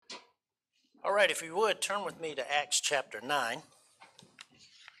All right, if you would, turn with me to Acts chapter 9.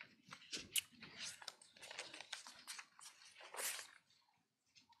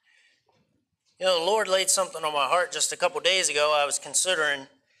 You know, the Lord laid something on my heart just a couple days ago. I was considering,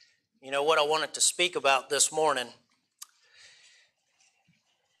 what I wanted to speak about this morning.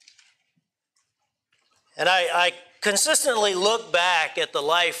 And I consistently look back at the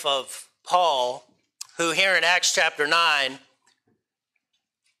life of Paul, who here in Acts chapter 9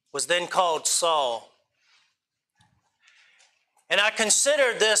 was then called Saul. And I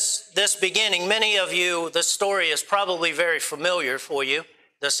considered this beginning. Many of you, this story is probably very familiar for you.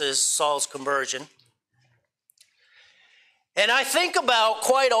 This is Saul's conversion. And I think about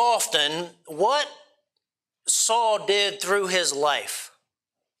quite often what Saul did through his life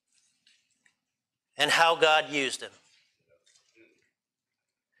and how God used him.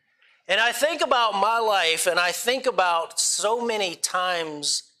 And I think about my life, and I think about so many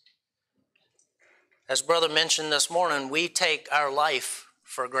times, as Brother mentioned this morning, we take our life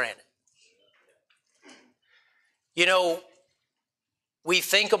for granted. We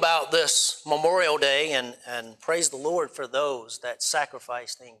think about this Memorial Day and praise the Lord for those that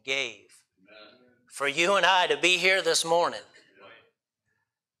sacrificed and gave. Amen. For you and I to be here this morning.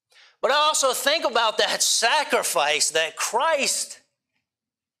 But I also think about that sacrifice that Christ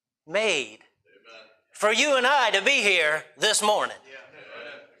made. Amen. For you and I to be here this morning. Amen.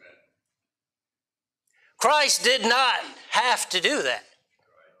 Christ did not have to do that.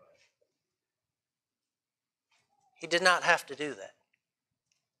 He did not have to do that.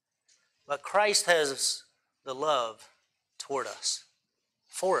 But Christ has the love toward us,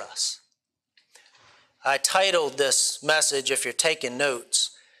 for us. I titled this message, if you're taking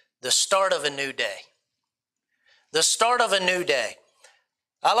notes, The Start of a New Day. The Start of a New Day.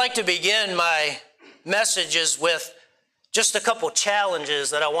 I like to begin my messages with just a couple challenges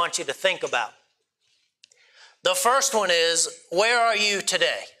that I want you to think about. The first one is, where are you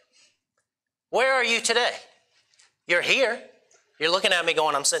today? Where are you today? You're here. You're looking at me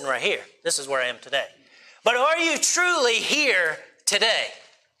going, I'm sitting right here. This is where I am today. But are you truly here today?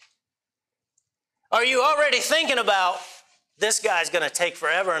 Are you already thinking about, this guy's going to take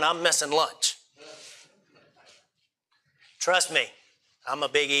forever and I'm missing lunch? Trust me, I'm a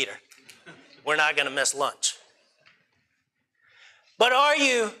big eater. We're not going to miss lunch. But are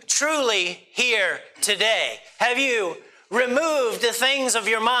you truly here today? Have you removed the things of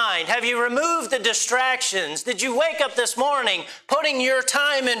your mind? Have you removed the distractions? Did you wake up this morning putting your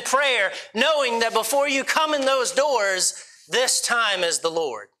time in prayer, knowing that before you come in those doors, this time is the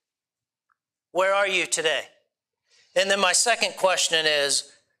Lord? Where are you today? And then my second question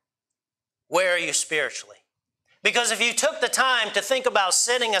is, where are you spiritually? Because if you took the time to think about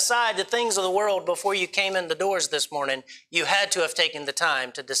setting aside the things of the world before you came in the doors this morning, you had to have taken the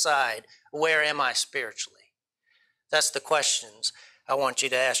time to decide, where am I spiritually? That's the questions I want you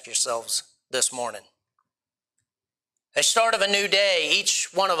to ask yourselves this morning. At start of a new day, each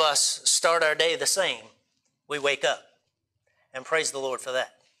one of us start our day the same. We wake up, and praise the Lord for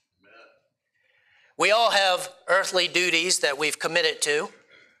that. Amen. We all have earthly duties that we've committed to.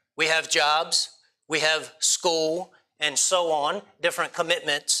 We have jobs, we have school, and so on, different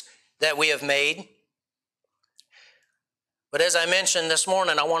commitments that we have made. But as I mentioned this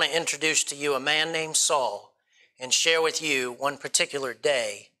morning, I want to introduce to you a man named Saul, and share with you one particular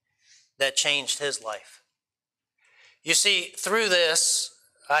day that changed his life. You see, through this,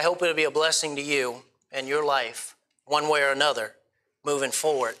 I hope it'll be a blessing to you and your life, one way or another, moving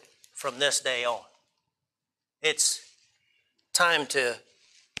forward from this day on. It's time to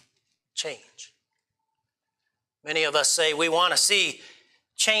change. Many of us say we want to see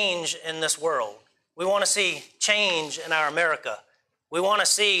change in this world. We want to see change in our America. We want to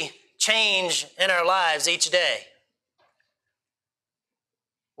see change in our lives each day.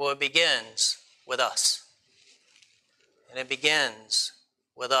 Well, it begins with us. And it begins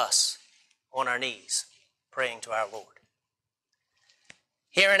with us on our knees, praying to our Lord.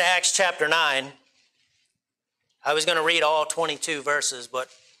 Here in Acts chapter 9, I was going to read all 22 verses, but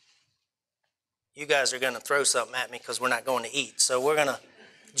you guys are going to throw something at me because we're not going to eat. So we're going to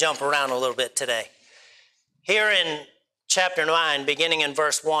jump around a little bit today. Here in chapter 9, beginning in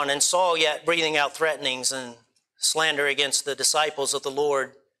verse 1, and Saul, yet breathing out threatenings and slander against the disciples of the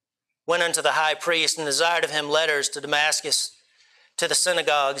Lord, went unto the high priest and desired of him letters to Damascus, to the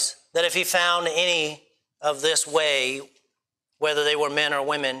synagogues, that if he found any of this way, whether they were men or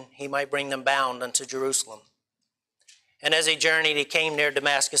women, he might bring them bound unto Jerusalem. And as he journeyed, he came near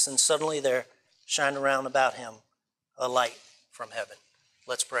Damascus, and suddenly there shined around about him a light from heaven.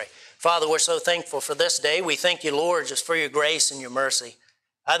 Let's pray. Father, we're so thankful for this day. We thank you, Lord, just for your grace and your mercy.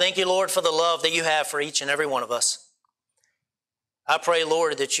 I thank you, Lord, for the love that you have for each and every one of us. I pray,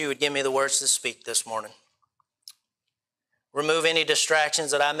 Lord, that you would give me the words to speak this morning. Remove any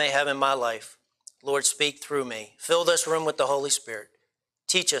distractions that I may have in my life. Lord, speak through me. Fill this room with the Holy Spirit.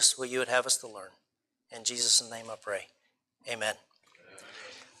 Teach us what you would have us to learn. In Jesus' name I pray. Amen.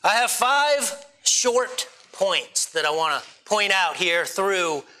 I have 5 short points that I want to point out here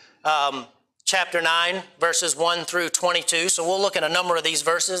through chapter 9, verses 1 through 22. So we'll look at a number of these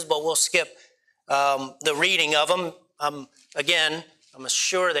verses, but we'll skip the reading of them. Again, I'm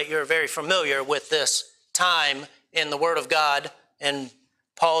sure that you're very familiar with this time in the Word of God and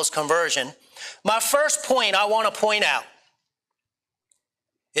Paul's conversion. My first point I want to point out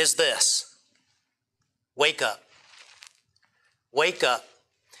is this. Wake up. Wake up.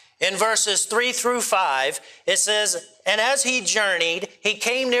 In verses 3 through 5, it says, "And as he journeyed, he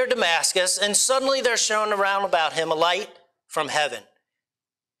came near Damascus, and suddenly there shone around about him a light from heaven.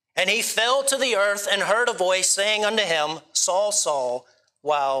 And he fell to the earth and heard a voice saying unto him, Saul, Saul,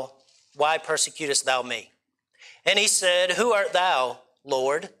 why persecutest thou me? And he said, Who art thou,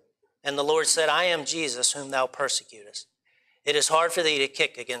 Lord? And the Lord said, I am Jesus, whom thou persecutest. It is hard for thee to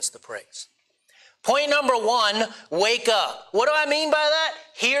kick against the pricks." Point number 1, wake up. What do I mean by that?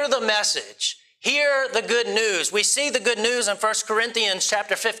 Hear the message. Hear the good news. We see the good news in 1 Corinthians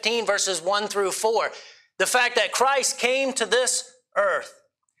chapter 15, verses 1 through 4. The fact that Christ came to this earth.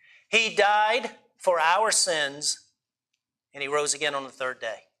 He died for our sins, and he rose again on the 3rd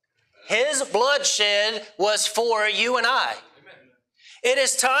day. His bloodshed was for you and I. It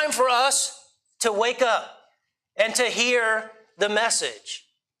is time for us to wake up and to hear the message.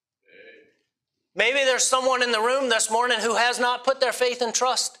 Maybe there's someone in the room this morning who has not put their faith and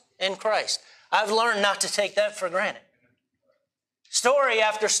trust in Christ. I've learned not to take that for granted. Story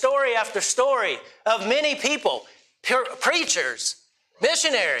after story after story of many people, preachers,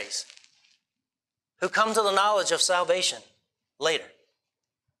 missionaries, who come to the knowledge of salvation later.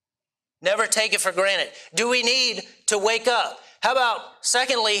 Never take it for granted. Do we need to wake up? How about,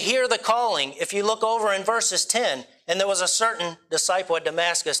 secondly, hear the calling? If you look over in verses 10, "And there was a certain disciple at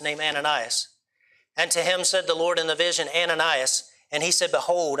Damascus named Ananias. And to him said the Lord in the vision, Ananias. And he said,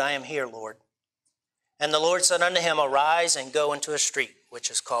 Behold, I am here, Lord. And the Lord said unto him, Arise and go into a street, which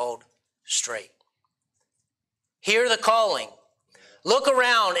is called Straight." Hear the calling. Look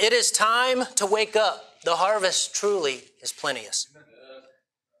around. It is time to wake up. The harvest truly is plenteous.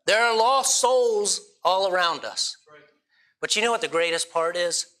 There are lost souls all around us. But you know what the greatest part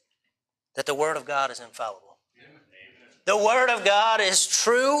is? That the Word of God is infallible. The Word of God is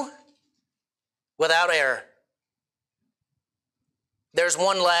true without error. There's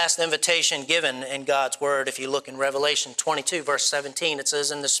one last invitation given in God's Word. If you look in Revelation 22, verse 17, it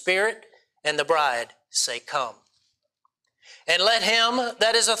says, "And the Spirit and the bride say, Come. And let him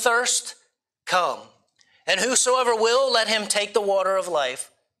that is athirst come. And whosoever will, let him take the water of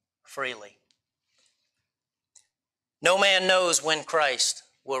life freely." No man knows when Christ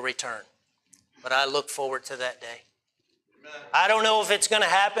will return, but I look forward to that day. I don't know if it's going to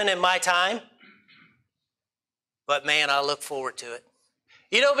happen in my time, but man, I look forward to it.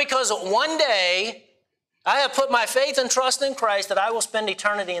 You know, because one day I have put my faith and trust in Christ that I will spend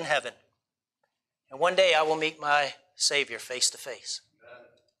eternity in heaven. And one day I will meet my Savior face to face.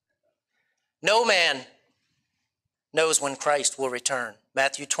 No man knows when Christ will return.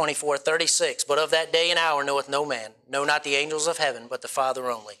 Matthew 24:36, "But of that day and hour knoweth no man, no, not the angels of heaven, but the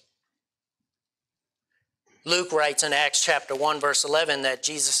Father only." Luke writes in Acts chapter 1, verse 11, that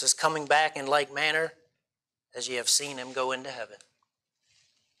Jesus is coming back in like manner as ye have seen him go into heaven.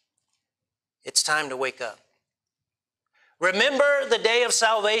 It's time to wake up. Remember the day of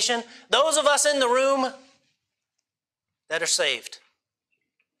salvation. Those of us in the room that are saved.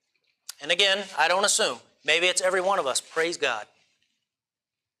 And again, I don't assume. Maybe it's every one of us. Praise God.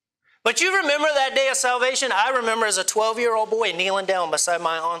 But you remember that day of salvation? I remember as a 12-year-old boy kneeling down beside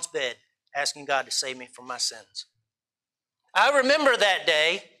my aunt's bed, asking God to save me from my sins. I remember that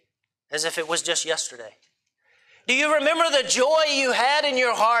day as if it was just yesterday. Do you remember the joy you had in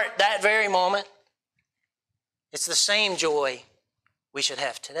your heart that very moment? It's the same joy we should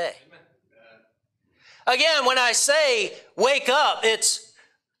have today. Again, when I say wake up, it's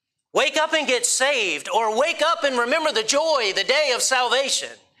wake up and get saved, or wake up and remember the joy, the day of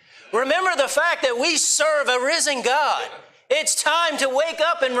salvation. Remember the fact that we serve a risen God. It's time to wake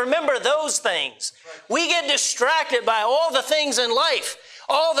up and remember those things. We get distracted by all the things in life.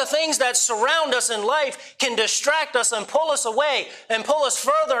 All the things that surround us in life can distract us and pull us away and pull us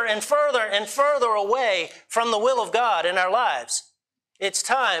further and further and further away from the will of God in our lives. It's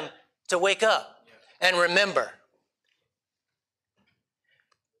time to wake up and remember.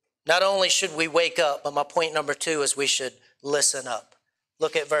 Not only should we wake up, but my point number 2 is we should listen up.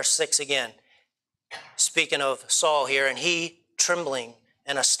 Look at verse 6 again. Speaking of Saul here, and he, trembling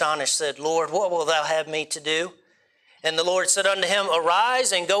and astonished, said, Lord, what wilt thou have me to do? And the Lord said unto him,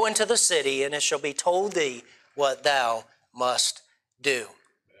 Arise and go into the city, and it shall be told thee what thou must do.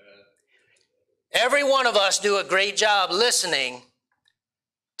 Every one of us do a great job listening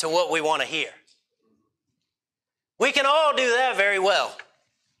to what we want to hear. We can all do that very well.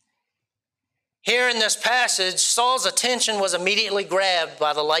 Here in this passage, Saul's attention was immediately grabbed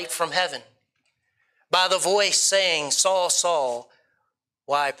by the light from heaven, by the voice saying, Saul, Saul,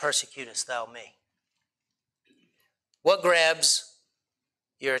 why persecutest thou me? What grabs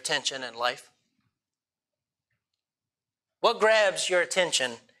your attention in life? What grabs your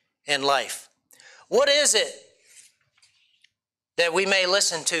attention in life? What is it that we may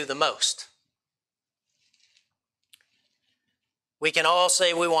listen to the most? We can all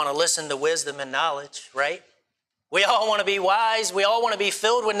say we want to listen to wisdom and knowledge, right? We all want to be wise. We all want to be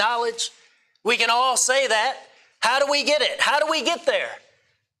filled with knowledge. We can all say that. How do we get it? How do we get there?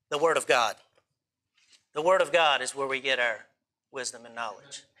 The Word of God. The Word of God is where we get our wisdom and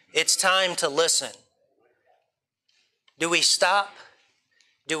knowledge. It's time to listen. Do we stop?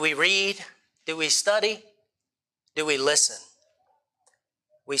 Do we read? Do we study? Do we listen?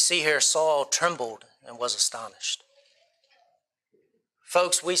 We see here Saul trembled and was astonished.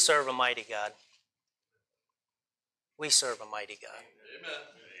 Folks, we serve a mighty God. We serve a mighty God. Amen.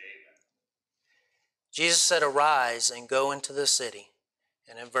 Jesus said, Arise and go into the city.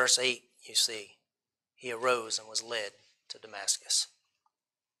 And in verse 8, you see, he arose and was led to Damascus.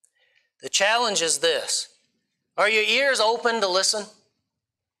 The challenge is this. Are your ears open to listen?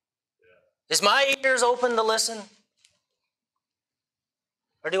 Is my ears open to listen?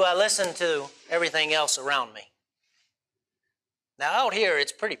 Or do I listen to everything else around me? Now out here,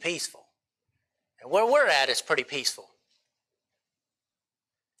 it's pretty peaceful. And where we're at, it's pretty peaceful.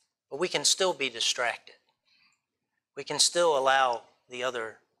 But we can still be distracted. We can still allow the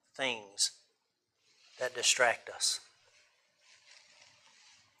other things that distract us.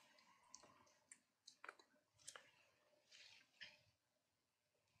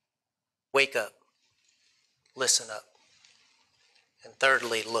 Wake up. Listen up. And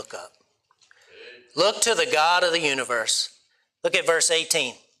thirdly, look up. Look to the God of the universe. Look at verse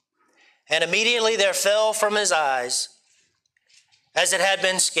 18. And immediately there fell from his eyes, as it had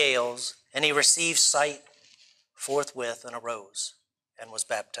been scales, and he received sight forthwith and arose and was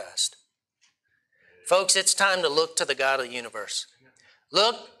baptized. Folks, it's time to look to the God of the universe.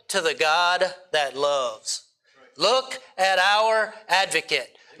 Look to the God that loves. Look at our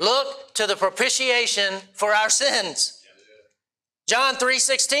advocate. Look to the propitiation for our sins. John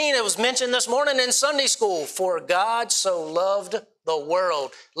 3:16, it was mentioned this morning in Sunday school. For God so loved the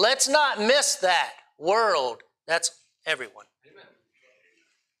world. Let's not miss that. World. That's everyone. Amen.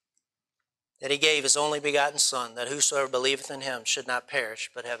 That he gave his only begotten Son, that whosoever believeth in him should not perish,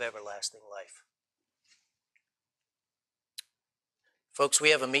 but have everlasting life. Folks,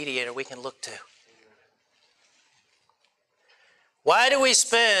 we have a mediator we can look to. Why do we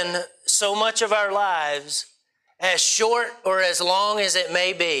spend so much of our lives, as short or as long as it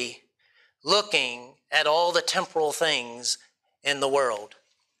may be, looking at all the temporal things in the world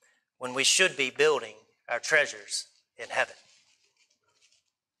when we should be building our treasures in heaven?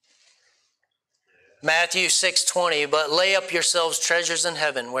 Matthew 6:20, but lay up yourselves treasures in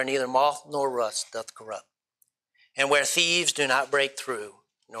heaven where neither moth nor rust doth corrupt, and where thieves do not break through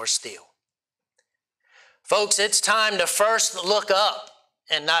nor steal. Folks, it's time to first look up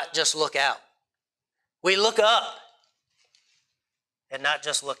and not just look out. We look up and not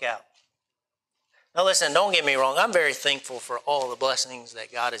just look out. Now listen, don't get me wrong. I'm very thankful for all the blessings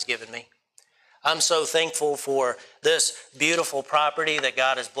that God has given me. I'm so thankful for this beautiful property that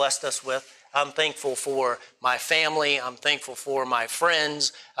God has blessed us with. I'm thankful for my family. I'm thankful for my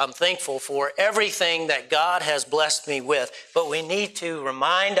friends. I'm thankful for everything that God has blessed me with. But we need to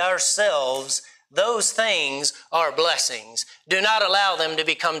remind ourselves those things are blessings. Do not allow them to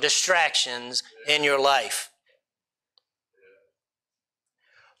become distractions in your life.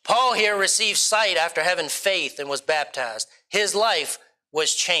 Paul here received sight after having faith and was baptized. His life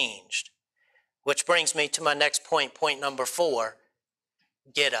was changed. Which brings me to my next point, point number 4.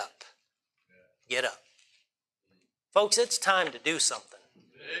 Get up. Get up. Folks, it's time to do something.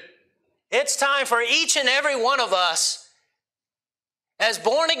 It's time for each and every one of us as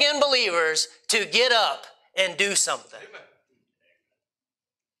born-again believers to get up and do something.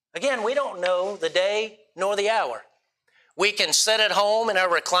 Again, we don't know the day nor the hour. We can sit at home in our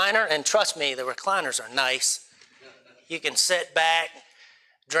recliner, and trust me, the recliners are nice. You can sit back,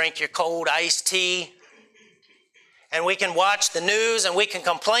 drink your cold iced tea, and we can watch the news and we can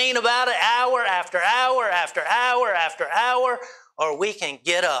complain about it hour after hour after hour after hour, or we can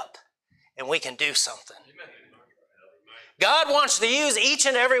get up and we can do something. God wants to use each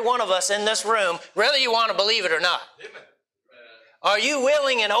and every one of us in this room, whether you want to believe it or not. Are you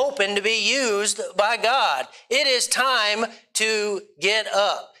willing and open to be used by God? It is time to get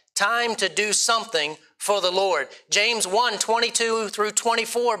up, time to do something for the Lord. James 1, 22 through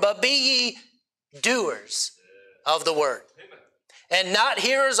 24, but be ye doers of the word, and not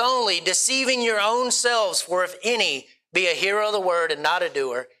hearers only, deceiving your own selves. For if any be a hearer of the word and not a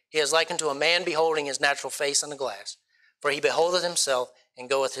doer, he is like unto a man beholding his natural face in the glass. For he beholdeth himself and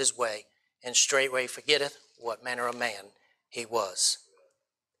goeth his way, and straightway forgetteth what manner of man he was.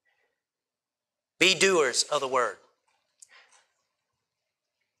 Be doers of the word.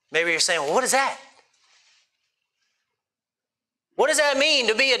 Maybe you're saying, well, what is that? What does that mean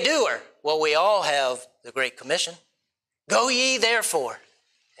to be a doer? Well, we all have the Great Commission. Go ye therefore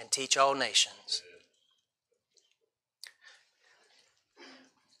and teach all nations.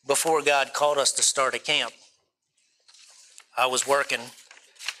 Before God called us to start a camp, I was working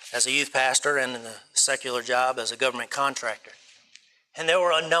as a youth pastor and in a secular job as a government contractor. And there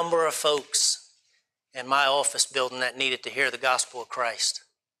were a number of folks in my office building that needed to hear the gospel of Christ.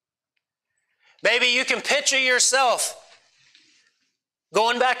 Maybe you can picture yourself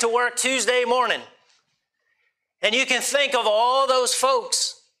going back to work Tuesday morning, and you can think of all those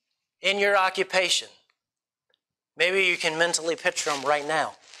folks in your occupation. Maybe you can mentally picture them right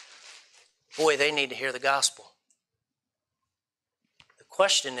now. Boy, they need to hear the gospel. The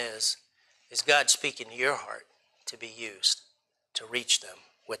question is God speaking to your heart to be used to reach them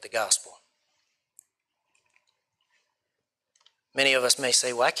with the gospel? Many of us may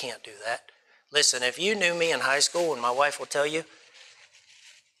say, well, I can't do that. Listen, if you knew me in high school, and my wife will tell you,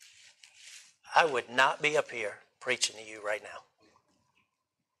 I would not be up here preaching to you right now.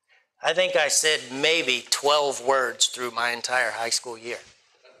 I think I said maybe 12 words through my entire high school year.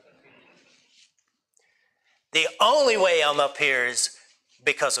 The only way I'm up here is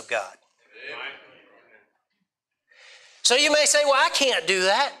because of God. So you may say, well, I can't do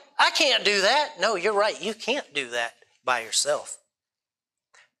that. I can't do that. No, you're right. You can't do that by yourself.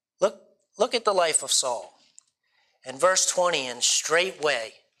 Look at the life of Saul. In verse 20, and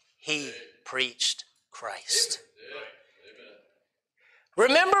straightway he preached Christ.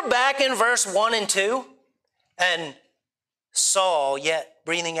 Remember back in verse 1 and 2? And Saul, yet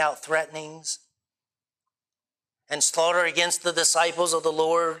breathing out threatenings and slaughter against the disciples of the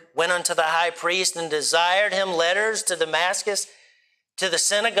Lord, went unto the high priest and desired him letters to Damascus, to the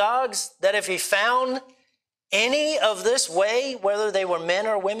synagogues, that if he found any of this way, whether they were men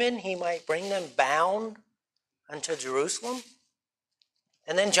or women, he might bring them bound unto Jerusalem.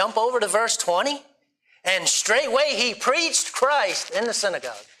 And then jump over to verse 20. And straightway he preached Christ in the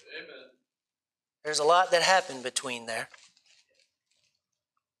synagogue. Amen. There's a lot that happened between there.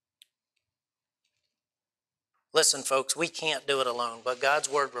 Listen, folks, we can't do it alone, but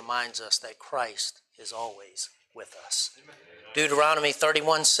God's word reminds us that Christ is always with us. Amen. Deuteronomy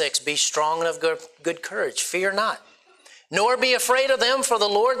 31:6, be strong and of good courage, fear not, nor be afraid of them, for the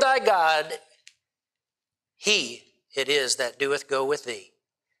Lord thy God, he it is that doeth go with thee.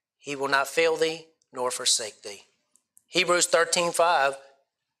 He will not fail thee, nor forsake thee. Hebrews 13:5,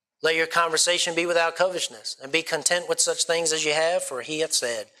 let your conversation be without covetousness, and be content with such things as you have, for he hath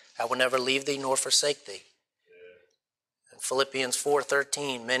said, I will never leave thee nor forsake thee. Yeah. And Philippians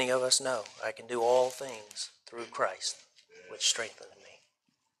 4:13, many of us know, I can do all things through Christ, which strengtheneth me.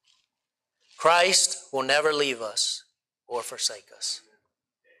 Christ will never leave us or forsake us.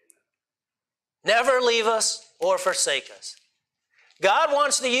 Never leave us or forsake us. God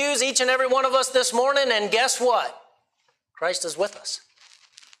wants to use each and every one of us this morning, and guess what? Christ is with us.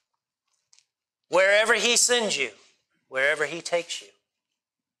 Wherever he sends you, wherever he takes you,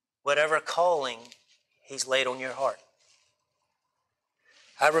 whatever calling he's laid on your heart.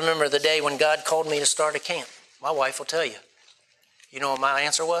 I remember the day when God called me to start a camp. My wife will tell you. You know what my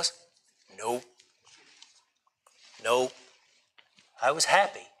answer was? Nope. Nope. I was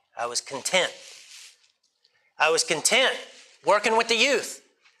happy. I was content. I was content working with the youth.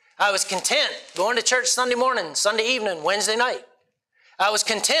 I was content going to church Sunday morning, Sunday evening, Wednesday night. I was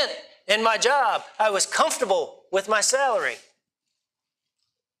content in my job. I was comfortable with my salary.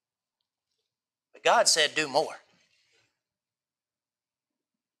 But God said, do more.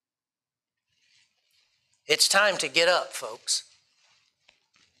 It's time to get up, folks.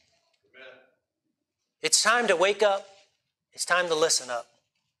 Amen. It's time to wake up. It's time to listen up.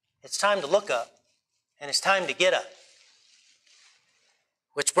 It's time to look up. And it's time to get up.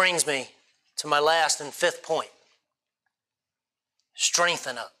 Which brings me to my last and fifth point.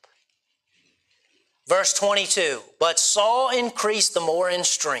 Strengthen up. Verse 22, but Saul increased the more in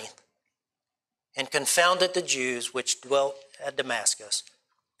strength and confounded the Jews which dwelt at Damascus,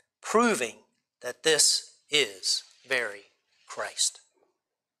 proving that this is very Christ.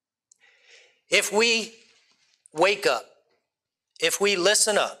 If we wake up, if we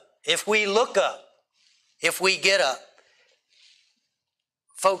listen up, if we look up, if we get up,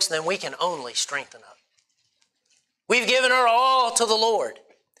 folks, then we can only strengthen up. We've given our all to the Lord.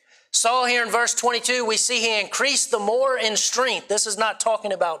 Saul here in verse 22, we see he increased the more in strength. This is not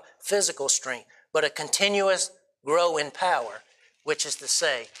talking about physical strength, but a continuous grow in power, which is to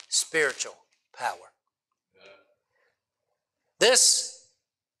say spiritual power. This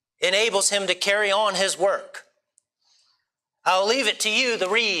enables him to carry on his work. I'll leave it to you to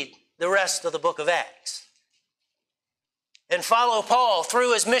read the rest of the book of Acts and follow Paul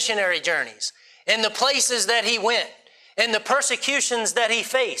through his missionary journeys and the places that he went and the persecutions that he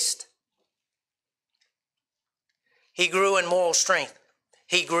faced. He grew in moral strength.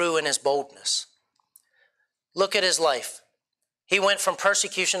 He grew in his boldness. Look at his life. He went from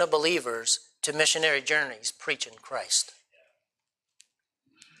persecution of believers to missionary journeys preaching Christ.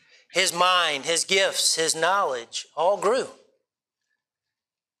 His mind, his gifts, his knowledge all grew.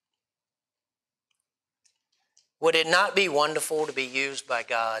 Would it not be wonderful to be used by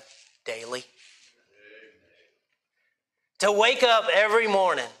God daily? To wake up every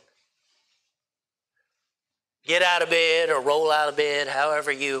morning, get out of bed or roll out of bed,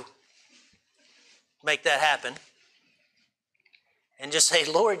 however you make that happen, and just say,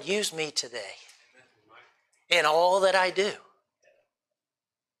 Lord, use me today in all that I do.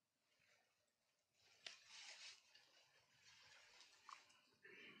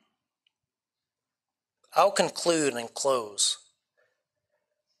 I'll conclude and close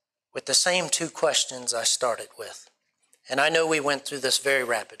with the same two questions I started with. And I know we went through this very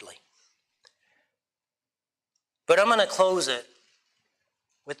rapidly. But I'm going to close it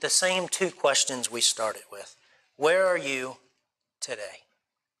with the same two questions we started with. Where are you today?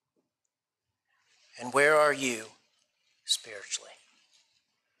 And where are you spiritually?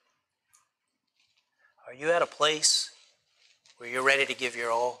 Are you at a place where you're ready to give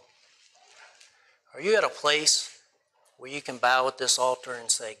your all? Are you at a place where you can bow at this altar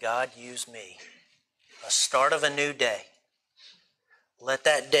and say, God, use me, a start of a new day. Let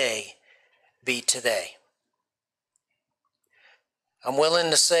that day be today. I'm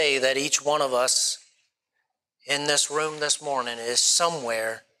willing to say that each one of us in this room this morning is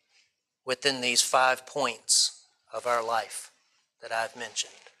somewhere within these 5 points of our life that I've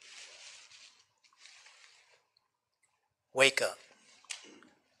mentioned. Wake up.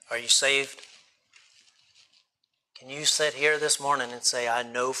 Are you saved? Can you sit here this morning and say, I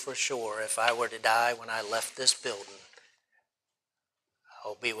know for sure if I were to die when I left this building,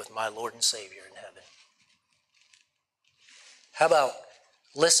 I'll be with my Lord and Savior in heaven? How about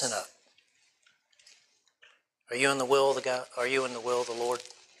listen up? Are you in the will of the God? Are you in the will of the Lord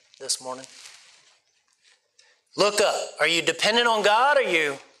this morning? Look up. Are you dependent on God, or are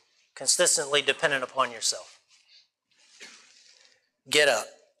you consistently dependent upon yourself? Get up.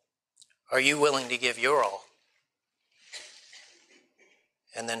 Are you willing to give your all?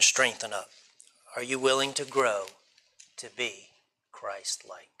 And then strengthen up. Are you willing to grow to be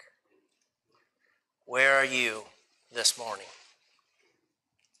Christ-like? Where are you this morning?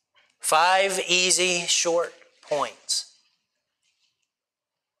 5 easy, short points.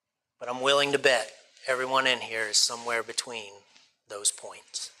 But I'm willing to bet everyone in here is somewhere between those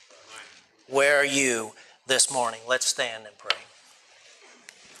points. Where are you this morning? Let's stand and pray.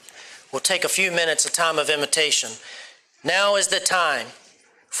 We'll take a few minutes, a time of invitation. Now is the time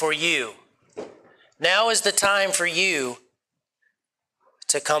for you. Now is the time for you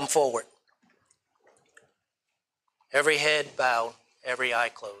to come forward. Every head bowed, every eye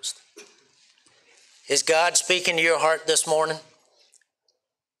closed. Is God speaking to your heart this morning?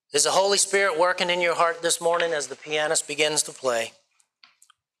 Is the Holy Spirit working in your heart this morning as the pianist begins to play?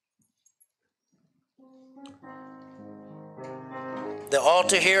 The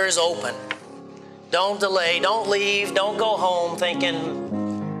altar here is open. Don't delay, don't leave, don't go home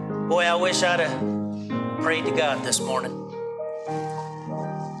thinking, boy, I wish I'd have prayed to God this morning.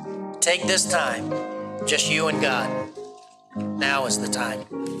 Take this time, just you and God. Now is the time.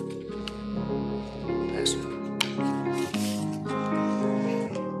 Pastor.